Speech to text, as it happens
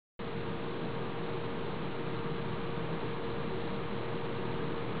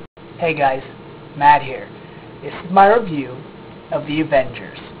Hey guys, Matt here. This is my review of The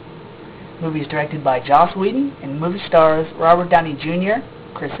Avengers. The movie is directed by Joss Whedon and the movie stars Robert Downey Jr.,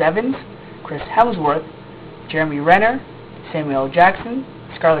 Chris Evans, Chris Hemsworth, Jeremy Renner, Samuel L. Jackson,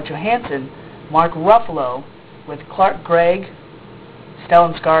 Scarlett Johansson, Mark Ruffalo, with Clark Gregg,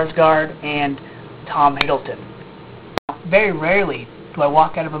 Stellan Skarsgård, and Tom Hiddleston. Very rarely do I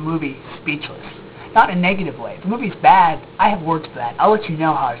walk out of a movie speechless. Not in a negative way. If the movie's bad, I have words for that. I'll let you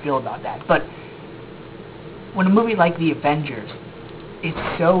know how I feel about that. But when a movie like The Avengers is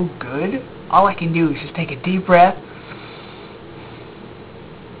so good, all I can do is just take a deep breath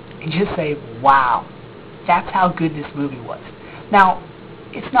and just say, wow, that's how good this movie was. Now,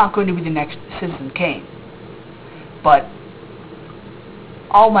 it's not going to be the next Citizen Kane, but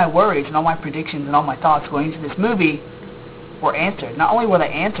all my worries and all my predictions and all my thoughts going into this movie were answered. Not only were they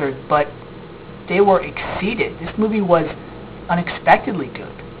answered, but they were exceeded. This movie was unexpectedly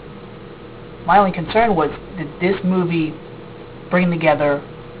good. My only concern was, did this movie bring together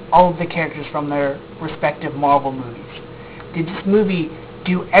all of the characters from their respective Marvel movies? Did this movie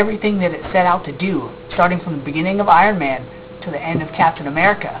do everything that it set out to do, starting from the beginning of Iron Man to the end of Captain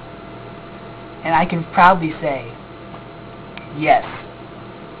America? And I can proudly say, yes.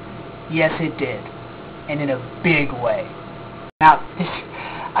 Yes, it did. And in a big way. Now,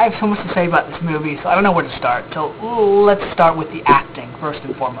 I have so much to say about this movie, so I don't know where to start. So let's start with the acting, first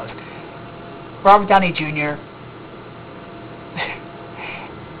and foremost. Robert Downey Jr.,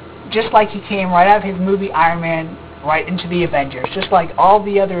 just like he came right out of his movie Iron Man, right into the Avengers, just like all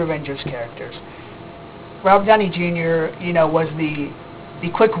the other Avengers characters. Robert Downey Jr., was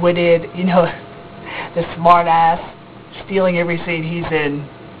the quick-witted, the smart-ass, stealing every scene he's in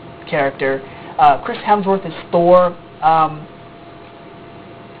character. Chris Hemsworth is Thor.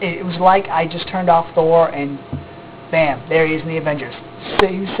 It was like I just turned off Thor and bam, there he is in the Avengers. So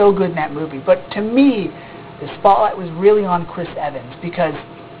he was so good in that movie. But to me, the spotlight was really on Chris Evans because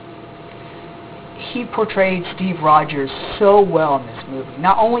he portrayed Steve Rogers so well in this movie.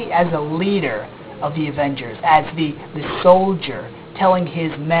 Not only as a leader of the Avengers, as the soldier telling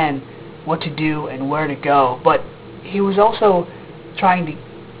his men what to do and where to go, but he was also trying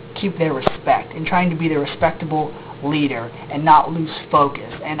to keep their respect and trying to be the respectable leader and not lose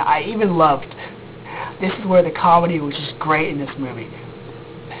focus. And I even loved, this is where the comedy was just great in this movie.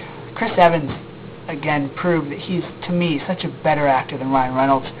 Chris Evans again proved that he's, to me, such a better actor than Ryan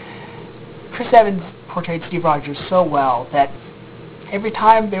Reynolds. Chris Evans portrayed Steve Rogers so well that every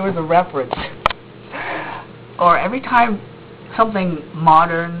time there was a reference or every time something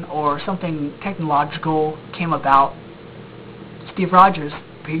modern or something technological came about, Steve Rogers,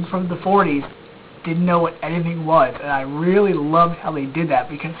 being from the 40s, didn't know what anything was, and I really loved how they did that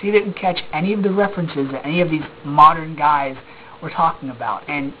because he didn't catch any of the references that any of these modern guys were talking about,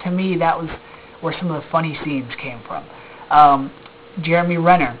 and to me that was where some of the funny scenes came from. Jeremy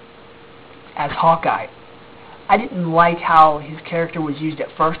Renner as Hawkeye. I didn't like how his character was used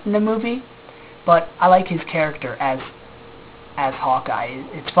at first in the movie, but I like his character as Hawkeye.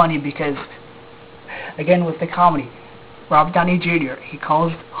 It's funny because, again with the comedy, Robert Downey Jr., he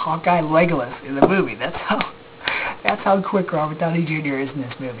calls Hawkeye Legolas in the movie. That's how quick Robert Downey Jr. is in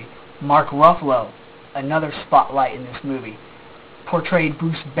this movie. Mark Ruffalo, another spotlight in this movie, portrayed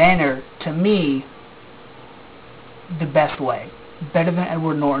Bruce Banner, to me, the best way. Better than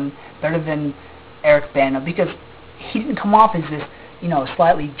Edward Norton, better than Eric Bana, because he didn't come off as this,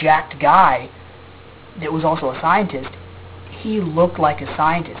 slightly jacked guy that was also a scientist. He looked like a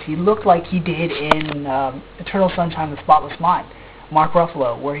scientist. He looked like he did in Eternal Sunshine of the Spotless Mind. Mark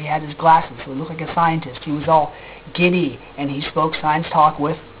Ruffalo, where he had his glasses, so he looked like a scientist. He was all giddy, and he spoke science talk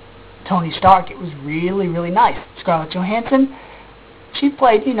with Tony Stark. It was really, really nice. Scarlett Johansson, she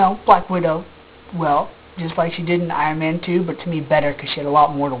played, Black Widow well, just like she did in Iron Man 2, but to me better because she had a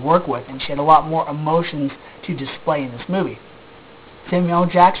lot more to work with, and she had a lot more emotions to display in this movie. Samuel L.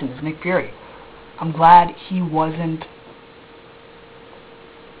 Jackson as Nick Fury. I'm glad he wasn't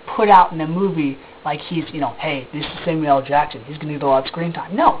put out in a movie like he's, hey, this is Samuel L. Jackson, he's going to get a lot of screen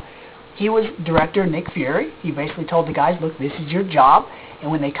time. No. He was director Nick Fury. He basically told the guys, look, this is your job,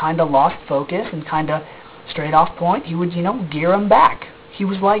 and when they kind of lost focus and kind of strayed off point, he would, gear them back. He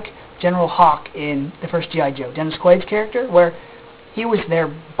was like General Hawk in the first G.I. Joe, Dennis Quaid's character, where he was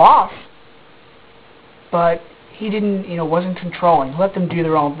their boss, but he didn't, wasn't controlling. He let them do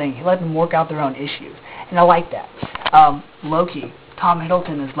their own thing. He let them work out their own issues, and I like that. Loki. Tom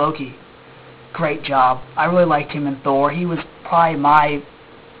Hiddleston as Loki, great job. I really liked him in Thor. He was probably my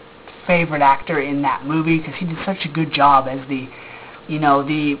favorite actor in that movie because he did such a good job as the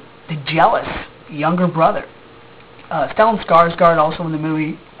jealous younger brother. Stellan Skarsgård also in the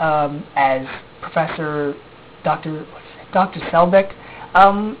movie as Professor Dr. Selvig.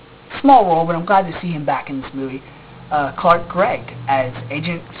 Small role, but I'm glad to see him back in this movie. Clark Gregg as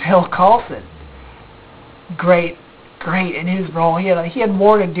Agent Phil Coulson. Great in his role. He had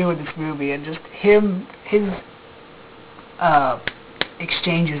more to do in this movie, and just his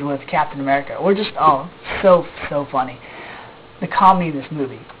exchanges with Captain America were just so funny. The comedy in this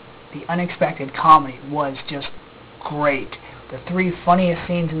movie, the unexpected comedy, was just great. The 3 funniest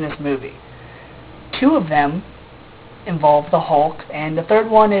scenes in this movie, 2 of them involve the Hulk, and the 3rd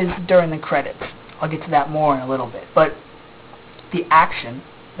one is during the credits. I'll get to that more in a little bit. But the action,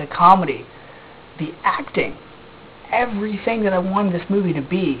 the comedy, the acting, everything that I wanted this movie to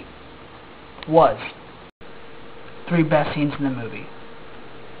be was 3 best scenes in the movie.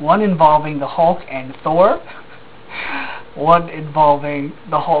 One involving the Hulk and Thor, one involving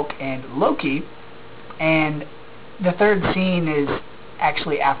the Hulk and Loki, and the 3rd scene is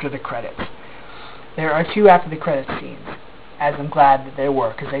actually after the credits. There are 2 after the credits scenes, as I'm glad that there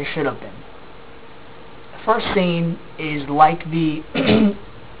were, because they should have been. The first scene is like the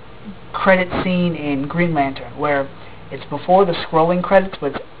credit scene in Green Lantern, where it's before the scrolling credits,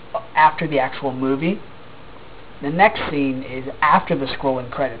 but it's after the actual movie. The next scene is after the scrolling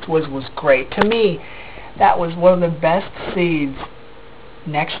credits, was great. To me, that was one of the best scenes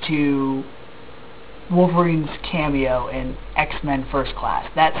next to Wolverine's cameo in X-Men First Class.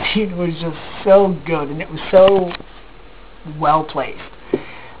 That scene was just so good, and it was so well placed.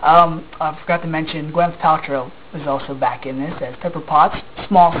 I forgot to mention Gwyneth Paltrow was also back in this as Pepper Potts.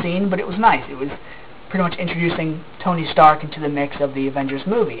 Small scene, but it was nice. It was pretty much introducing Tony Stark into the mix of the Avengers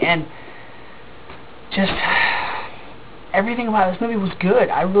movie, and just everything about this movie was good.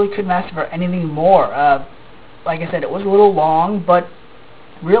 I really couldn't ask for anything more. Like I said, it was a little long, but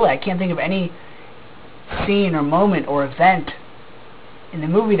really I can't think of any scene or moment or event in the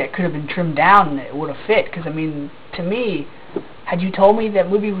movie that could have been trimmed down and it would have fit. Because, I mean, to me, had you told me that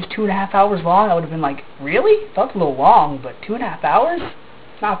movie was 2.5 hours long, I would have been like, really? It felt a little long, but 2.5 hours?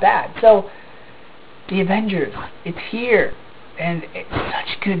 It's not bad. So, The Avengers, it's here, and it's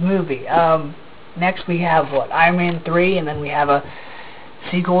such a good movie. Next we have, Iron Man 3, and then we have a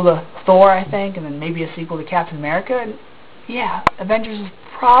sequel to Thor, I think, and then maybe a sequel to Captain America. And yeah, Avengers is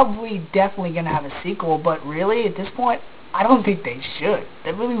probably definitely going to have a sequel, but really, at this point, I don't think they should.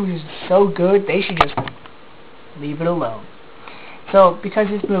 That movie was so good, they should just leave it alone. So, because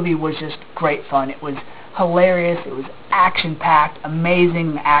this movie was just great fun, it was hilarious, it was action-packed,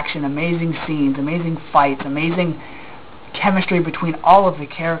 amazing action, amazing scenes, amazing fights, amazing chemistry between all of the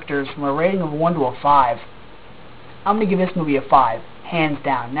characters. From a rating of 1 to a 5, I'm going to give this movie a 5, hands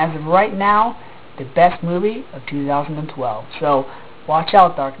down. And as of right now, the best movie of 2012. So, watch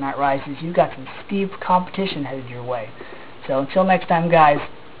out, Dark Knight Rises. You got some steep competition headed your way. So, until next time, guys,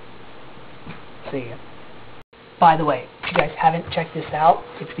 see ya. By the way, if you guys haven't checked this out,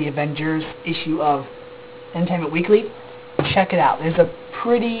 it's the Avengers issue of Entertainment Weekly. Check it out. There's a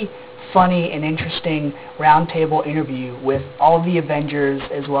pretty funny and interesting roundtable interview with all the Avengers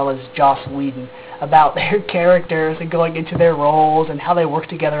as well as Joss Whedon about their characters and going into their roles and how they work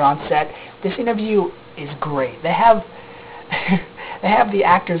together on set. This interview is great. They have they have the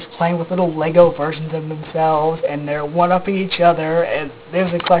actors playing with little Lego versions of themselves, and they're one-upping each other, and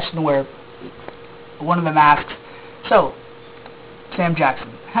there's a question where one of them asks, "So, Sam Jackson,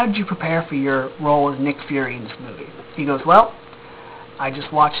 how did you prepare for your role as Nick Fury in this movie?" He goes, "Well, I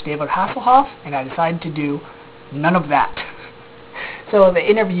just watched David Hasselhoff, and I decided to do none of that." So the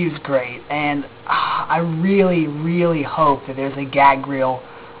interview's great, and I really, really hope that there's a gag reel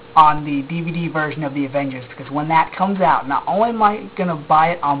on the DVD version of The Avengers, because when that comes out, not only am I going to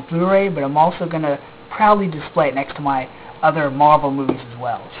buy it on Blu-ray, but I'm also going to proudly display it next to my other Marvel movies as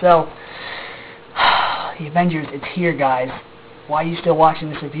well. So, The Avengers, it's here, guys. Why are you still watching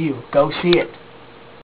this review? Go see it.